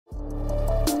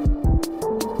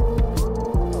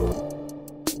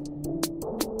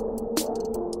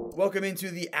welcome into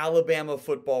the Alabama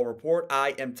Football Report.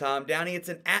 I am Tom Downey. It's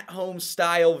an at-home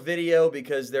style video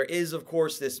because there is, of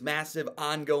course, this massive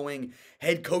ongoing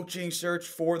head coaching search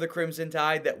for the Crimson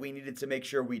Tide that we needed to make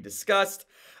sure we discussed.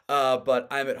 But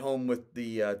I'm at home with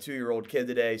the 2-year-old kid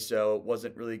today, so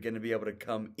wasn't really going to be able to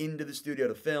come into the studio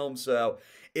to film. So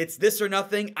it's this or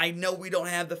nothing. I know we don't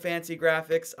have the fancy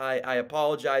graphics. I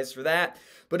apologize for that.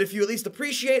 But if you at least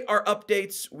appreciate our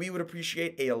updates, we would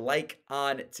appreciate a like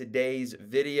on today's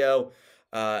video.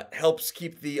 Helps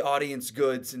keep the audience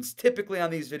good, since typically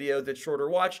on these videos it's shorter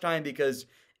watch time because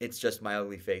it's just my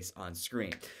ugly face on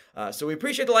screen. So we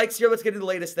appreciate the likes here. Let's get into the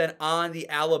latest then on the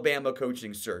Alabama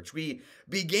coaching search. We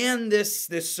began this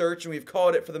search, and we've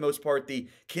called it, for the most part, the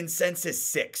Consensus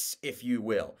 6, if you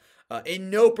will. In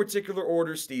no particular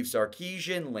order: Steve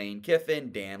Sarkisian, Lane Kiffin,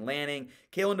 Dan Lanning,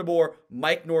 Kalen Deboer,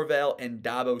 Mike Norvell, and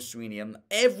Dabo Swinney. On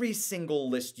every single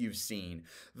list you've seen,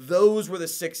 those were the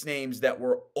 6 names that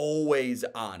were always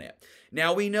on it.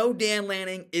 Now, we know Dan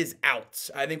Lanning is out.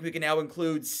 I think we can now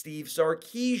include Steve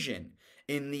Sarkisian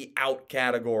in the out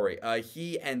category.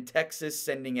 He and Texas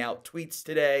sending out tweets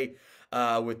today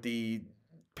with the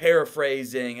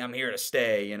paraphrasing, "I'm here to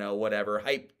stay," you know, whatever,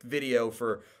 hype video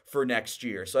for next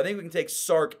year. So I think we can take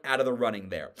Sark out of the running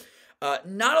there.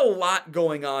 Not a lot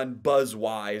going on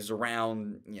buzz-wise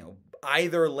around,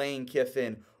 either Lane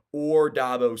Kiffin or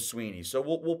Dabo Swinney. So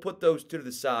we'll put those two to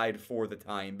the side for the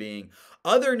time being.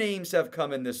 Other names have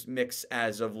come in this mix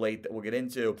as of late that we'll get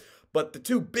into, but the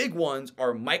 2 big ones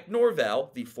are Mike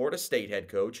Norvell, the Florida State head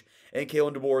coach, and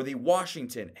Kalen Deboer, the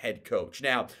Washington head coach.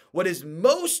 Now, what is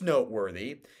most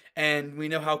noteworthy, and we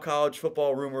know how college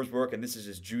football rumors work, and this is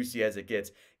as juicy as it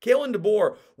gets, Kalen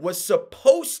Deboer was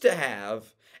supposed to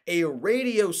have a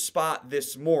radio spot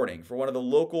this morning for one of the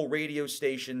local radio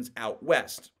stations out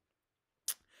west.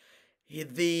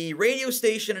 The radio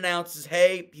station announces,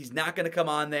 hey, he's not going to come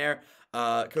on there.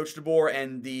 Coach Deboer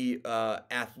and the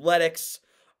Athletics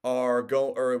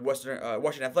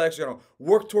Washington Athletics are going to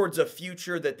work towards a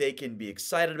future that they can be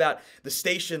excited about. The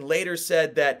station later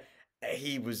said that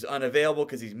he was unavailable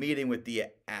because he's meeting with the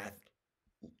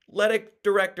athletic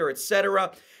director,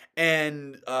 etc.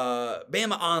 And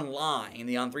Bama Online,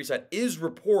 the On3 side, is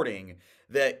reporting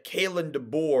that Kalen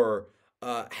Deboer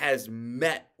has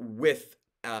met with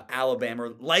Alabama, or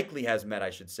likely has met,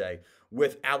 I should say,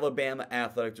 with Alabama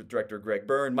Athletic Director Greg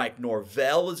Byrne. Mike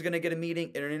Norvell is going to get a meeting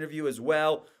and an interview as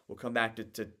well. We'll come back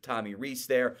to Tommy Rees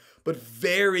there. But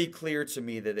very clear to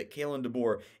me that Kalen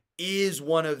Deboer is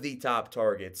one of the top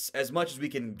targets, as much as we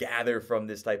can gather from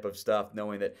this type of stuff,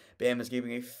 knowing that Bama's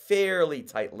keeping a fairly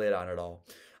tight lid on it all.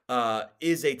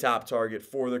 Is a top target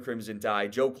for the Crimson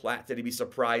Tide. Joe Klatt said he'd be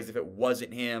surprised if it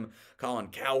wasn't him. Colin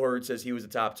Cowherd says he was a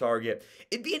top target.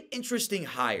 It'd be an interesting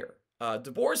hire.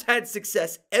 Deboer's had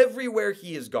success everywhere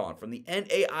he has gone, from the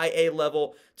NAIA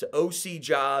level to OC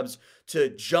jobs to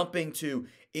jumping to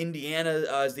Indiana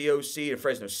as the OC, to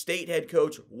Fresno State head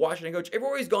coach, Washington coach.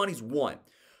 Everywhere he's gone, he's won.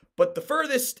 But the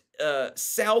furthest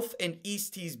south and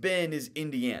east he's been is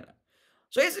Indiana.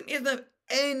 So he doesn't have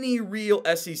any real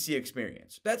SEC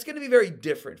experience. That's going to be very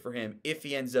different for him if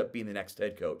he ends up being the next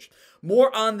head coach.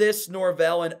 More on this,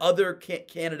 Norvell and other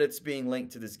candidates being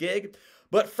linked to this gig.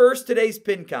 But first, today's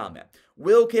pinned comment.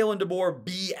 Will Kalen Deboer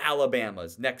be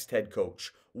Alabama's next head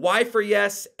coach? Y for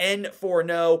yes, N for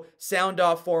no. Sound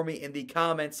off for me in the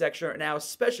comment section right now,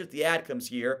 especially if the ad comes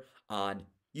here on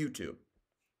YouTube.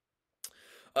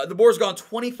 Deboer's gone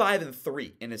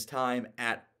 25-3 in his time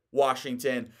at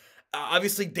Washington.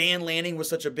 Obviously, Dan Lanning was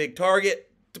such a big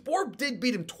target. Deboer did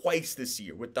beat him twice this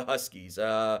year with the Huskies.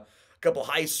 A couple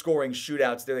high-scoring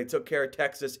shootouts there. They took care of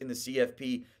Texas in the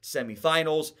CFP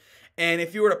semifinals. And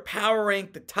if you were to power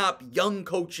rank the top young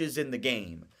coaches in the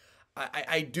game,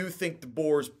 I do think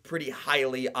Deboer's pretty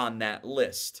highly on that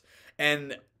list.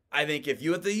 And I think if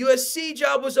the USC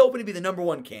job was open, he'd be the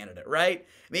 #1 candidate, right?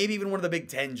 Maybe even one of the Big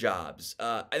Ten jobs.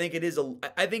 I think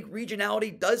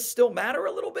regionality does still matter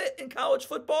a little bit in college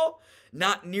football,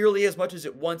 not nearly as much as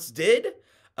it once did.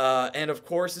 And of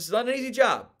course, this is not an easy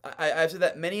job. I've said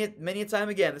that many a time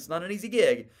again. It's not an easy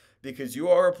gig because you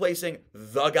are replacing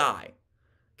the guy.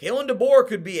 Kalen Deboer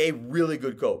could be a really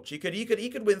good coach. He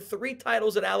could win 3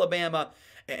 titles at Alabama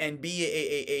and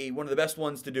be one of the best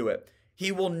ones to do it.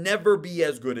 He will never be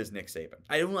as good as Nick Saban.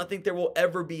 I do not think there will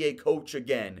ever be a coach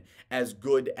again as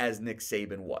good as Nick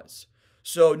Saban was.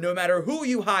 So no matter who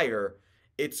you hire,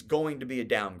 it's going to be a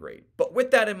downgrade. But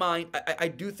with that in mind, I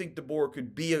do think Deboer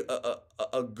could be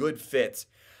a good fit.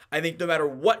 I think no matter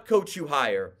what coach you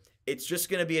hire, it's just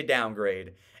going to be a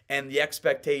downgrade, and the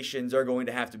expectations are going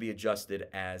to have to be adjusted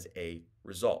as a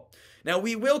result. Now,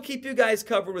 we will keep you guys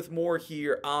covered with more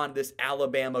here on this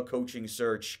Alabama coaching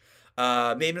search.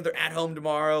 Maybe they're at home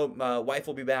tomorrow. My wife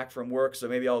will be back from work, so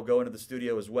maybe I'll go into the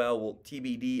studio as well. We'll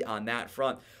TBD on that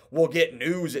front. We'll get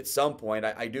news at some point.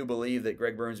 I do believe that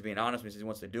Greg Byrne's being honest when he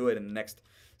wants to do it in the next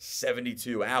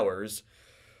 72 hours.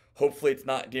 Hopefully it's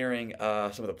not during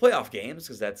some of the playoff games,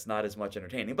 because that's not as much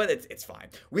entertaining, but it's fine.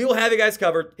 We will have you guys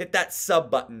covered. Hit that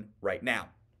sub button right now.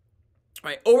 All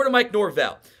right, over to Mike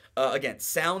Norvell. Again,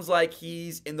 sounds like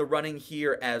he's in the running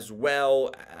here as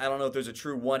well. I don't know if there's a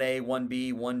true 1A,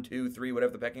 1B, 1, 2, 3,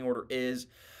 whatever the pecking order is.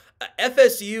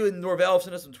 FSU and Norvell have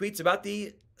sent us some tweets about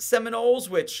the Seminoles,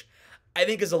 which I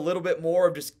think is a little bit more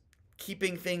of just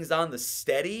keeping things on the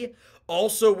steady.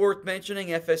 Also worth mentioning,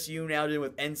 FSU now dealing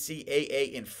with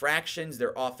NCAA infractions.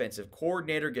 Their offensive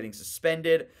coordinator getting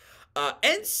suspended.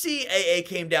 NCAA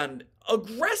came down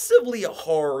aggressively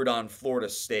hard on Florida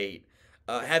State.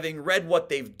 Having read what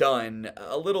they've done,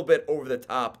 a little bit over the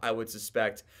top, I would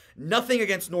suspect. Nothing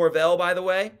against Norvell, by the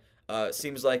way.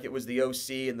 Seems like it was the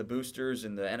OC and the boosters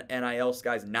and the NIL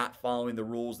guys not following the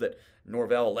rules that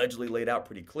Norvell allegedly laid out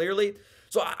pretty clearly.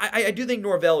 So I do think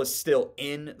Norvell is still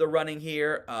in the running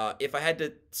here. If I had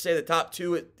to say the top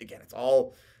two, again, it's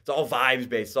all vibes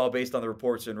based. It's all based on the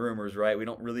reports and rumors, right? We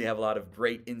don't really have a lot of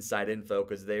great inside info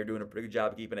because they're doing a pretty good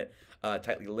job of keeping it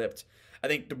tightly lipped. I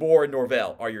think Deboer and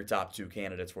Norvell are your top two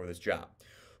candidates for this job.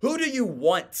 Who do you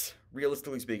want,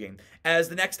 realistically speaking, as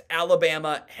the next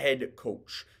Alabama head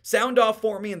coach? Sound off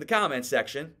for me in the comments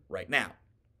section right now.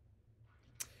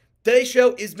 Today's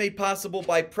show is made possible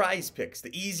by Prize Picks,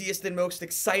 the easiest and most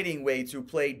exciting way to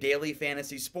play daily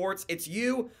fantasy sports. It's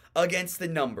you against the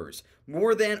numbers,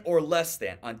 more than or less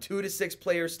than, on 2 to 6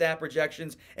 player stat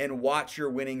projections, and watch your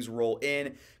winnings roll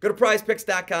in. Go to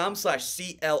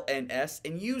prizepicks.com/CLNS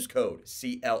and use code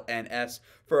CLNS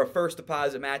for a first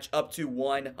deposit match up to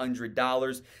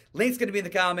 $100. Link's going to be in the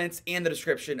comments and the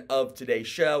description of today's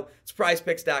show. It's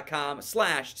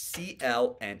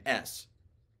prizepicks.com/CLNS.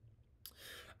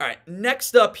 All right,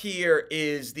 next up here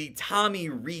is the Tommy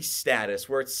Rees status,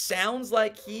 where it sounds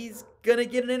like he's going to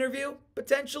get an interview,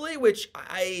 potentially, which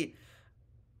I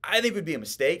think would be a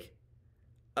mistake.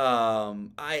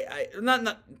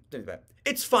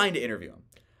 It's fine to interview him.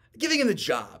 Giving him the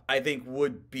job, I think,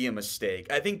 would be a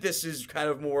mistake. I think this is kind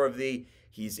of more of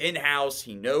he's in-house,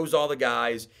 he knows all the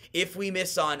guys. If we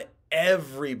miss on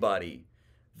everybody,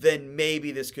 then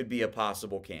maybe this could be a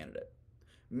possible candidate.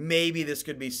 Maybe this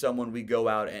could be someone we go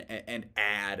out and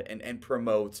add and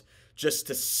promote just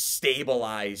to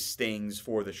stabilize things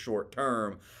for the short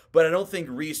term. But I don't think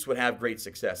Rees would have great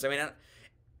success. I mean,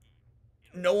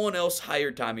 no one else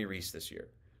hired Tommy Rees this year.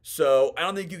 So I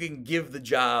don't think you can give the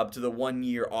job to the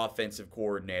one-year offensive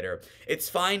coordinator. It's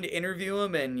fine to interview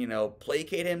him and,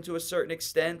 placate him to a certain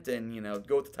extent and,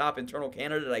 go with the top internal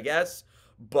candidate, I guess.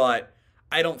 But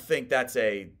I don't think that's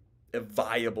a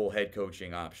viable head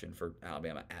coaching option for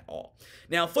Alabama at all.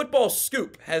 Now, Football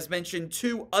Scoop has mentioned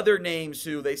 2 other names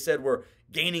who they said were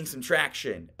gaining some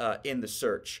traction in the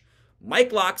search.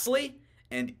 Mike Locksley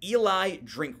and Eli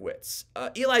Drinkwitz.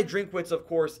 Eli Drinkwitz, of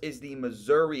course, is the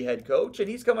Missouri head coach, and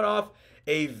he's coming off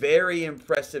a very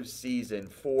impressive season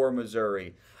for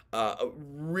Missouri.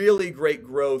 Really great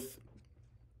growth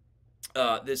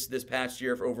this past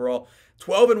year for overall.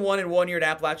 12-1 in 1 year at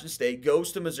Appalachian State,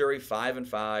 goes to Missouri 5-5,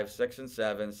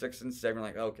 6-7, 6-7.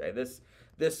 Like, okay, this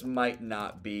might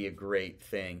not be a great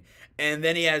thing. And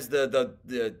then he has the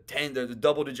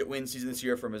double-digit win season this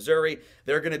year for Missouri.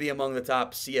 They're going to be among the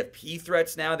top CFP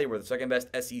threats now. They were the second best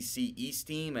SEC East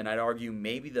team, and I'd argue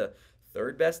maybe the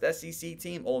third best SEC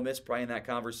team. Ole Miss probably in that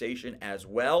conversation as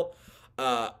well.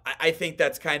 I think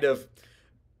that's kind of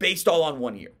based all on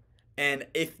 1 year. And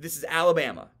if this is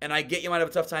Alabama, and I get you might have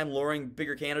a tough time luring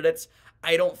bigger candidates,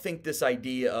 I don't think this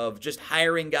idea of just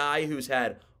hiring a guy who's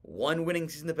had 1 winning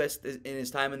season the best in his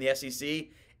time in the SEC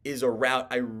is a route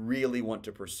I really want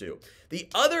to pursue. The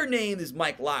other name is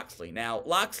Mike Locksley. Now,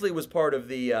 Locksley was part of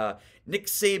the Nick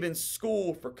Saban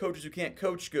school for coaches who can't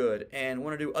coach good and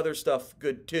want to do other stuff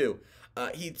good too.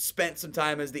 He spent some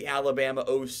time as the Alabama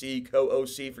OC,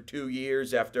 co-OC for 2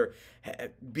 years after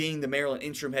being the Maryland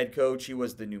interim head coach. He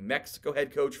was the New Mexico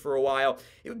head coach for a while.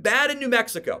 He was bad in New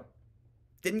Mexico.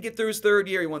 Didn't get through his 3rd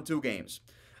year. He won 2 games.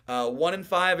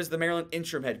 1-5 as the Maryland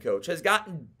interim head coach. Has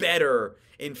gotten better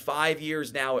in 5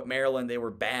 years now at Maryland. They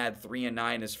were bad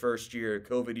 3-9 his first year.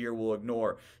 COVID year we'll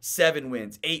ignore. 7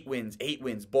 wins, 8 wins, 8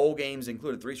 wins. Bowl games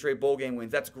included, 3 straight bowl game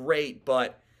wins. That's great,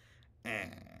 but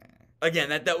again,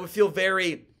 that would feel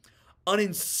very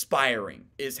uninspiring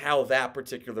is how that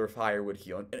particular hire would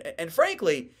feel. And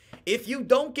frankly, if you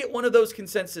don't get one of those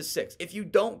consensus 6, if you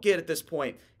don't get at this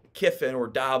point Kiffin or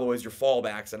Dabo as your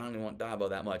fallbacks, and I don't even want Dabo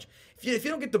that much. If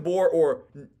you don't get Deboer or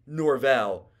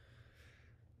Norvell,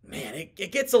 man,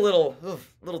 it gets a little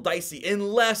dicey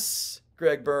unless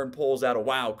Greg Byrne pulls out a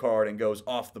wild card and goes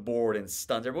off the board and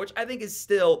stuns everyone, which I think is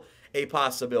still a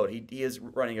possibility. He is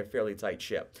running a fairly tight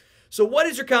ship. So what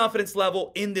is your confidence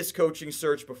level in this coaching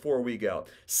search before we go?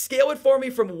 Scale it for me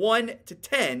from 1 to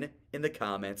 10 in the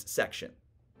comments section.